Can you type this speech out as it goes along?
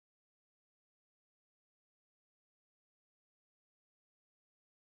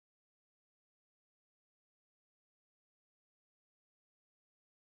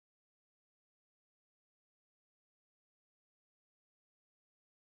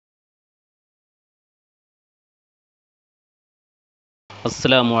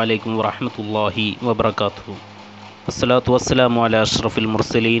السلام عليكم ورحمة الله وبركاته. الصلاة والسلام على أشرف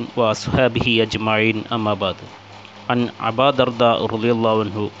المرسلين وأصحابه أجمعين أما بعد. عن أبا الدرداء رضي الله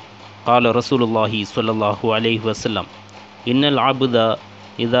عنه قال رسول الله صلى الله عليه وسلم: إن العبد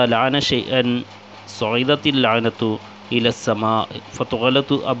إذا لعن شيئا صعدت اللعنة إلى السماء فتغلق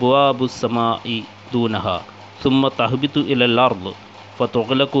أبواب السماء دونها ثم تهبط إلى الأرض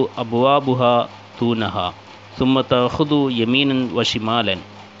فتغلق أبوابها دونها ثم تأخذ يمينا وشمالا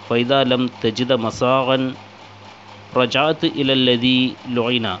فإذا لم تجد مساغا رجعت إلى الذي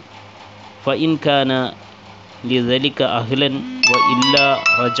لعن فإن كان لذلك أهلا وإلا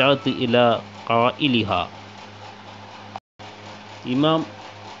رجعت إلى قائلها. ഇമാം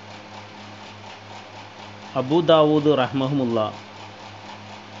അബൂദാവൂദ് റഹ്മഹുമുള്ള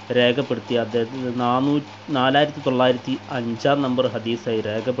രേഖപ്പെടുത്തിയ അദ്ദേഹത്തിന് 4905 നമ്പർ ഹദീസായി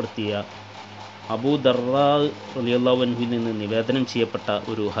രേഖപ്പെടുത്തിയ അബൂ ദർദാ റളിയല്ലാഹു അൻഹുവിൽ നിന്ന് നിവേദനം ചെയ്യപ്പെട്ട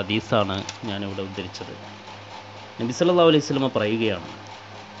ഒരു ഹദീസാണ് ഞാനിവിടെ ഉദ്ധരിച്ചത്. നബി സല്ലല്ലാഹു അലൈഹി വസല്ലം പറയുകയാണ്: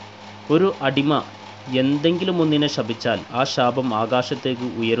 ഒരു അടിമ എന്തെങ്കിലും ഒന്നിനെ ശപിച്ചാൽ ആ ശാപം ആകാശത്തേക്ക്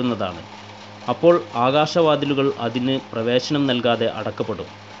ഉയരുന്നതാണ്. അപ്പോൾ ആകാശവാതിലുകൾ അതിന് പ്രവേശനം നൽകാതെ അടക്കപ്പെടും.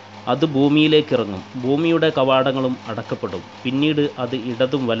 അത് ഭൂമിയിലേക്ക് ഇറങ്ങും. ഭൂമിയുടെ കവാടങ്ങളും അടക്കപ്പെടും. പിന്നീട് അത്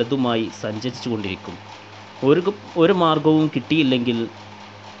ഇടതും വലതുമായി സഞ്ചരിച്ചു കൊണ്ടിരിക്കും. ഒരു മാർഗവും കിട്ടിയില്ലെങ്കിൽ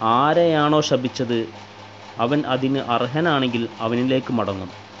ആരെയാണോ ശപിച്ചത് അവൻ അതിന് അർഹനാണെങ്കിൽ അവനിലേക്ക്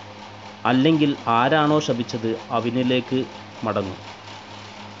മടങ്ങും, അല്ലെങ്കിൽ ആരാണോ ശപിച്ചത് അവനിലേക്ക് മടങ്ങും.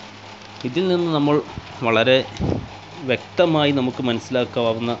 ഇതിൽ നിന്ന് നമ്മൾ വളരെ വ്യക്തമായി നമുക്ക്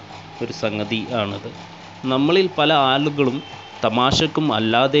മനസ്സിലാക്കാവുന്ന ഒരു സംഗതി ആണിത്. നമ്മളിൽ പല ആളുകളും തമാശക്കും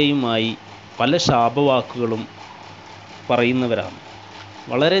അല്ലാതെയുമായി പല ശാപവാക്കുകളും പറയുന്നവരാണ്.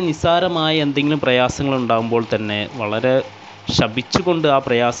 വളരെ നിസ്സാരമായ എന്തെങ്കിലും പ്രയാസങ്ങളുണ്ടാകുമ്പോൾ തന്നെ വളരെ ശപിച്ചുകൊണ്ട് ആ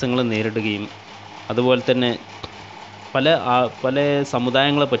പ്രയാസങ്ങൾ നേരിടുകയും, അതുപോലെ തന്നെ പല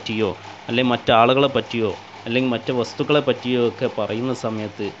സമുദായങ്ങളെ പറ്റിയോ അല്ലെങ്കിൽ മറ്റാളുകളെ പറ്റിയോ അല്ലെങ്കിൽ മറ്റ് വസ്തുക്കളെ പറ്റിയോ ഒക്കെ പറയുന്ന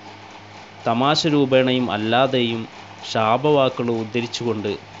സമയത്ത് തമാശ രൂപേണയും അല്ലാതെയും ശാപവാക്കുകൾ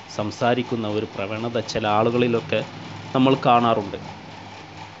ഉദ്ധരിച്ചുകൊണ്ട് സംസാരിക്കുന്ന ഒരു പ്രവണത ചില ആളുകളിലൊക്കെ നമ്മൾ കാണാറുണ്ട്.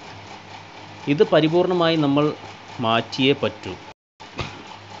 ഇത് പരിപൂർണമായി നമ്മൾ മാറ്റിയേ പറ്റൂ.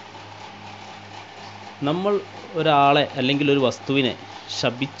 നമ്മൾ ഒരാളെ അല്ലെങ്കിൽ ഒരു വസ്തുവിനെ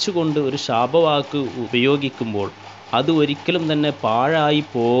ശപിച്ചുകൊണ്ട് ഒരു ശാപവാക്ക് ഉപയോഗിക്കുമ്പോൾ അത് ഒരിക്കലും തന്നെ പാഴായി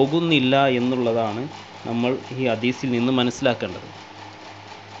പോകുന്നില്ല എന്നുള്ളതാണ് നമ്മൾ ഈ ഹദീസിൽ നിന്ന് മനസ്സിലാക്കേണ്ടത്.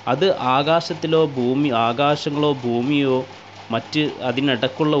 അത് ആകാശങ്ങളോ ഭൂമിയോ മറ്റ്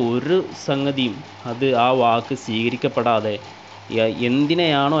അതിനിടക്കുള്ള ഒരു സംഗതിയും അത് ആ വാക്ക് സ്വീകരിക്കപ്പെടാതെ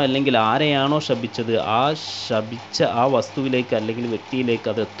എന്തിനെയാണോ അല്ലെങ്കിൽ ആരെയാണോ ശപിച്ചത് ആ ശപിച്ച ആ വസ്തുവിലേക്ക് അല്ലെങ്കിൽ വ്യക്തിയിലേക്ക്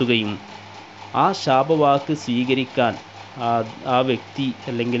അത് എത്തുകയും ആ ശാപവാക്ക് സ്വീകരിക്കാൻ ആ വ്യക്തി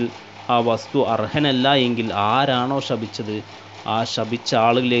അല്ലെങ്കിൽ ആ വസ്തു അർഹനല്ല എങ്കിൽ ആരാണോ ശപിച്ചത് ആ ശപിച്ച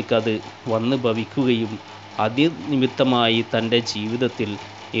ആളിലേക്ക് അത് വന്ന് ഭവിക്കുകയും നിമിത്തമായി തൻ്റെ ജീവിതത്തിൽ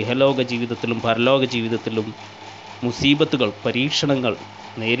ഇഹലോക ജീവിതത്തിലും പരലോക ജീവിതത്തിലും മുസീബത്തുകൾ, പരീക്ഷണങ്ങൾ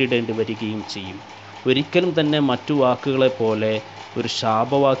നേരിടേണ്ടി വരികയും ചെയ്യും. ഒരിക്കലും തന്നെ മറ്റു വാക്കുകളെ പോലെ ഒരു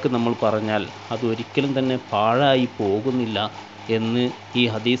ശാപവാക്ക് നമ്മൾ പറഞ്ഞാൽ അത് ഒരിക്കലും തന്നെ പാഴായി പോകുന്നില്ല എന്ന് ഈ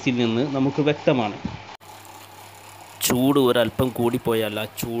ഹദീസിൽ നിന്ന് നമുക്ക് വ്യക്തമാണ്. ചൂട് ഒരല്പം കൂടിപ്പോയാൽ ആ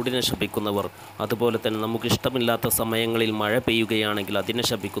ചൂടിനെ ശപിക്കുന്നവർ, അതുപോലെ തന്നെ നമുക്കിഷ്ടമില്ലാത്ത സമയങ്ങളിൽ മഴ പെയ്യുകയാണെങ്കിൽ അതിനെ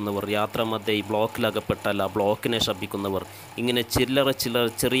ശപിക്കുന്നവർ, യാത്രാമധ്യേ ബ്ലോക്കിലകപ്പെട്ടാൽ ആ ബ്ലോക്കിനെ ശപിക്കുന്നവർ, ഇങ്ങനെ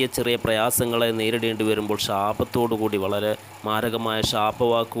ചെറിയ ചെറിയ പ്രയാസങ്ങളെ നേരിടേണ്ടി വരുമ്പോൾ ശാപത്തോടുകൂടി വളരെ മാരകമായ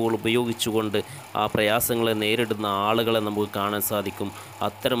ശാപവാക്കുകൾ ഉപയോഗിച്ചുകൊണ്ട് ആ പ്രയാസങ്ങളെ നേരിടുന്ന ആളുകളെ നമുക്ക് കാണാൻ സാധിക്കും.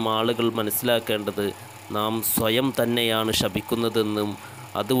 അത്തരം ആളുകൾ മനസ്സിലാക്കേണ്ടത് നാം സ്വയം തന്നെയാണ് ശപിക്കുന്നതെന്നും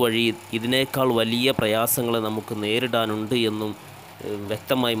അതുവഴി ഇതിനേക്കാൾ വലിയ പ്രയാസങ്ങൾ നമുക്ക് നേരിടാനുണ്ട് എന്നും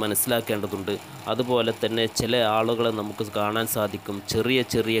വ്യക്തമായി മനസ്സിലാക്കേണ്ടതുണ്ട്. അതുപോലെ തന്നെ ചില ആളുകളെ നമുക്ക് കാണാൻ സാധിക്കും ചെറിയ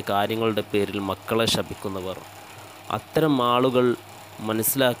ചെറിയ കാര്യങ്ങളുടെ പേരിൽ മക്കളെ ശപിക്കുന്നവർ. അത്തരം ആളുകൾ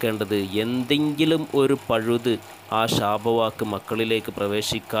മനസ്സിലാക്കേണ്ടത് എന്തെങ്കിലും ഒരു പഴുത് ആ ശാപവാക്ക് മക്കളിലേക്ക്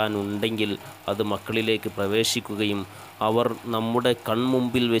പ്രവേശിക്കാനുണ്ടെങ്കിൽ അത് മക്കളിലേക്ക് പ്രവേശിക്കുകയും അവർ നമ്മുടെ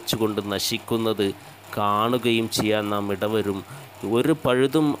കൺമുമ്പിൽ വെച്ചുകൊണ്ട് നശിക്കുന്നത് കാണുകയും ചെയ്യാൻ നാം ഇടവരും. ഒരു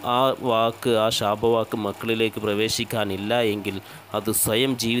പഴുതും ആ ശാപവാക്ക് മക്കളിലേക്ക് പ്രവേശിക്കാനില്ല എങ്കിൽ അത്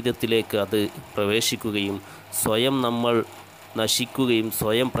സ്വയം ജീവിതത്തിലേക്ക് അത് പ്രവേശിക്കുകയും സ്വയം നമ്മൾ നശിക്കുകയും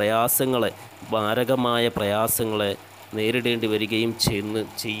സ്വയം മാരകമായ പ്രയാസങ്ങളെ നേരിടേണ്ടി വരികയും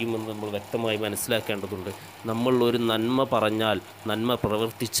ചെയ്യുമെന്ന് നമ്മൾ വ്യക്തമായി മനസ്സിലാക്കേണ്ടതുണ്ട്. നമ്മൾ ഒരു നന്മ പറഞ്ഞാൽ, നന്മ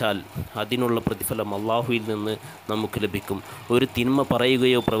പ്രവർത്തിച്ചാൽ അതിനുള്ള പ്രതിഫലം അള്ളാഹുവിൽ നിന്ന് നമുക്ക് ലഭിക്കും. ഒരു തിന്മ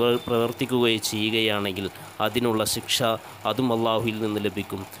പറയുകയോ പ്രവർത്തിക്കുകയോ ചെയ്യുകയാണെങ്കിൽ അതിനുള്ള ശിക്ഷ അതും അള്ളാഹുവിൽ നിന്ന്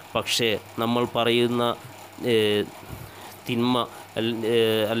ലഭിക്കും. പക്ഷേ നമ്മൾ പറയുന്ന തിന്മ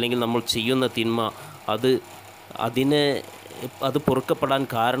അല്ലെങ്കിൽ നമ്മൾ ചെയ്യുന്ന തിന്മ അത് അത് പൊറുക്കപ്പെടാൻ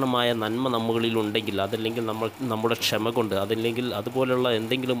കാരണമായ നന്മ നമ്മളിലുണ്ടെങ്കിൽ, അതല്ലെങ്കിൽ നമ്മുടെ ക്ഷമ കൊണ്ട്, അതല്ലെങ്കിൽ അതുപോലുള്ള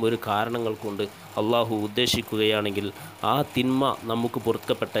എന്തെങ്കിലും ഒരു കാരണങ്ങൾ കൊണ്ട് അള്ളാഹു ഉദ്ദേശിക്കുകയാണെങ്കിൽ ആ തിന്മ നമുക്ക്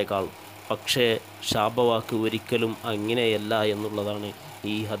പൊറുക്കപ്പെട്ടേക്കാൾ. പക്ഷേ ശാപവാക്ക് ഒരിക്കലും അങ്ങനെയല്ല എന്നുള്ളതാണ്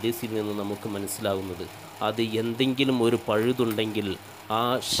ഈ ഹദീസിൽ നിന്ന് നമുക്ക് മനസ്സിലാകുന്നത്. അത് എന്തെങ്കിലും ഒരു പഴുതുണ്ടെങ്കിൽ ആ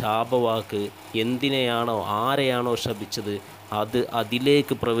ശാപവാക്ക് എന്തിനെയാണോ ആരെയാണോ ശപിച്ചത് അത്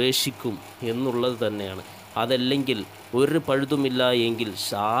അതിലേക്ക് പ്രവേശിക്കും എന്നുള്ളത് തന്നെയാണ്. അതല്ലെങ്കിൽ ഒരു പഴുതുമില്ല എങ്കിൽ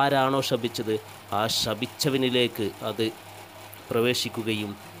ആരാണോ ശപിച്ചത് ആ ശപിച്ചവനിലേക്ക് അത്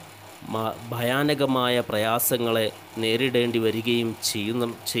പ്രവേശിക്കുകയും ഭയാനകമായ പ്രയാസങ്ങളെ നേരിടേണ്ടി വരികയും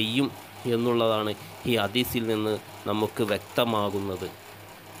ചെയ്യും എന്നുള്ളതാണ് ഈ ഹദീസിൽ നിന്ന് നമുക്ക് വ്യക്തമാകുന്നത്.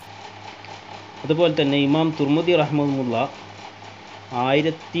 അതുപോലെ തന്നെ ഇമാം തുർമുദി റഹ്മത്തുള്ള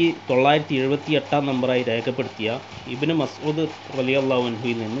 1978 നമ്പറായി രേഖപ്പെടുത്തിയ ഇബ്നു മസ്ഊദ് റളിയല്ലാഹു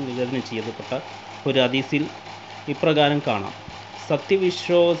അൻഹുവിൽ നിന്ന് നിവേദനം ചെയ്യപ്പെട്ട ഒരു ഹദീസിൽ ഇപ്രകാരം കാണാം: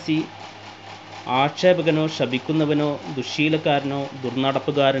 സത്യവിശ്വാസി ആക്ഷേപകനോ ശപിക്കുന്നവനോ ദുശ്ശീലക്കാരനോ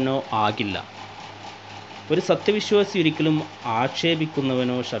ദുർനടപ്പുകാരനോ ആകില്ല. ഒരു സത്യവിശ്വാസി ഒരിക്കലും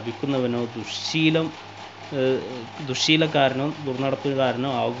ആക്ഷേപിക്കുന്നവനോ ശപിക്കുന്നവനോ ദുശ്ശീലക്കാരനോ ദുർനടപ്പുകാരനോ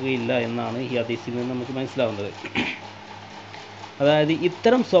ആവുകയില്ല എന്നാണ് ഈ ഹദീസിൽ നിന്ന് നമുക്ക് മനസ്സിലാവുന്നത്. അതായത്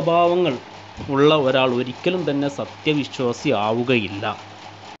ഇത്തരം സ്വഭാവങ്ങൾ ഉള്ള ഒരാൾ ഒരിക്കലും തന്നെ സത്യവിശ്വാസി ആവുകയില്ല.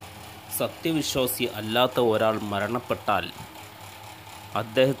 സത്യവിശ്വാസി അല്ലാത്ത ഒരാൾ മരണപ്പെട്ടാൽ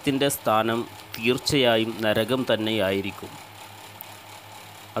അദ്ദേഹത്തിൻ്റെ സ്ഥാനം തീർച്ചയായും നരകം തന്നെയായിരിക്കും.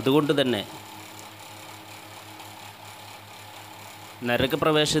 അതുകൊണ്ട് തന്നെ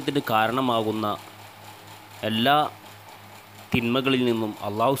നരകപ്രവേശത്തിന് കാരണമാകുന്ന എല്ലാ തിന്മകളിൽ നിന്നും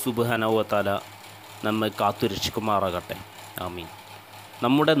അല്ലാഹു സുബ്ഹാനഹു വ തആല നമ്മെ കാത്തുരക്ഷിക്കുമാറാകട്ടെ. ആമീൻ.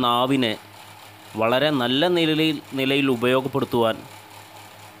 നമ്മുടെ നാവിനെ വളരെ നല്ല നിലയിൽ ഉപയോഗപ്പെടുത്തുവാൻ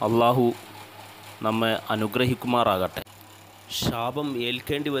അല്ലാഹു നമ്മെ അനുഗ്രഹിക്കുമാറാകട്ടെ. ശാപം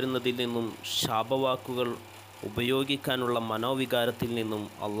ഏൽക്കേണ്ടി വരുന്നതിൽ നിന്നും ശാപവാക്കുകൾ ഉപയോഗിക്കാനുള്ള മനോവികാരത്തിൽ നിന്നും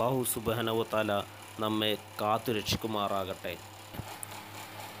അല്ലാഹു സുബ്ഹാനഹു വ തആല നമ്മെ കാത്തുരക്ഷിക്കുമാറാകട്ടെ.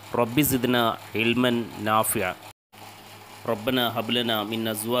 റബ്ബി സിദ്നാ ഇൽമൻ നാഫിഅ. റബ്ബനാ ഹബ് ലനാ മിൻ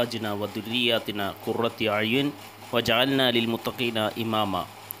അസ്വാജിനാ വദുർരിയ്യാതിനാ ഖുർറത അയ്യുൻ വജഅൽനാ ലിൽമുത്തഖീന ഇമാമാ.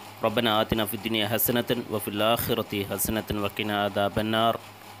 റബ്ബനാ ആതിനാ ഫിദ്ദുനിയ ഹസനതൻ വഫിൽ ആഖിറതി ഹസനതൻ വഖിനാ അദാബന്നാർ.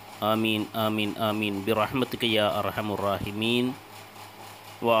 ആമീൻ ആമീൻ ആമീൻ ബിറഹ്മതിക യാ അർഹമുർ റഹീമീൻ.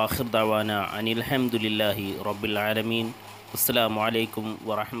 വആഖിർ ദഅവാനാ അനിൽ ഹംദുലില്ലാഹി റബ്ബിൽ ആലമീൻ. അസ്സലാമു അലൈക്കും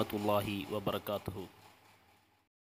വറഹ്മത്തുള്ളാഹി വബറകാതുഹു.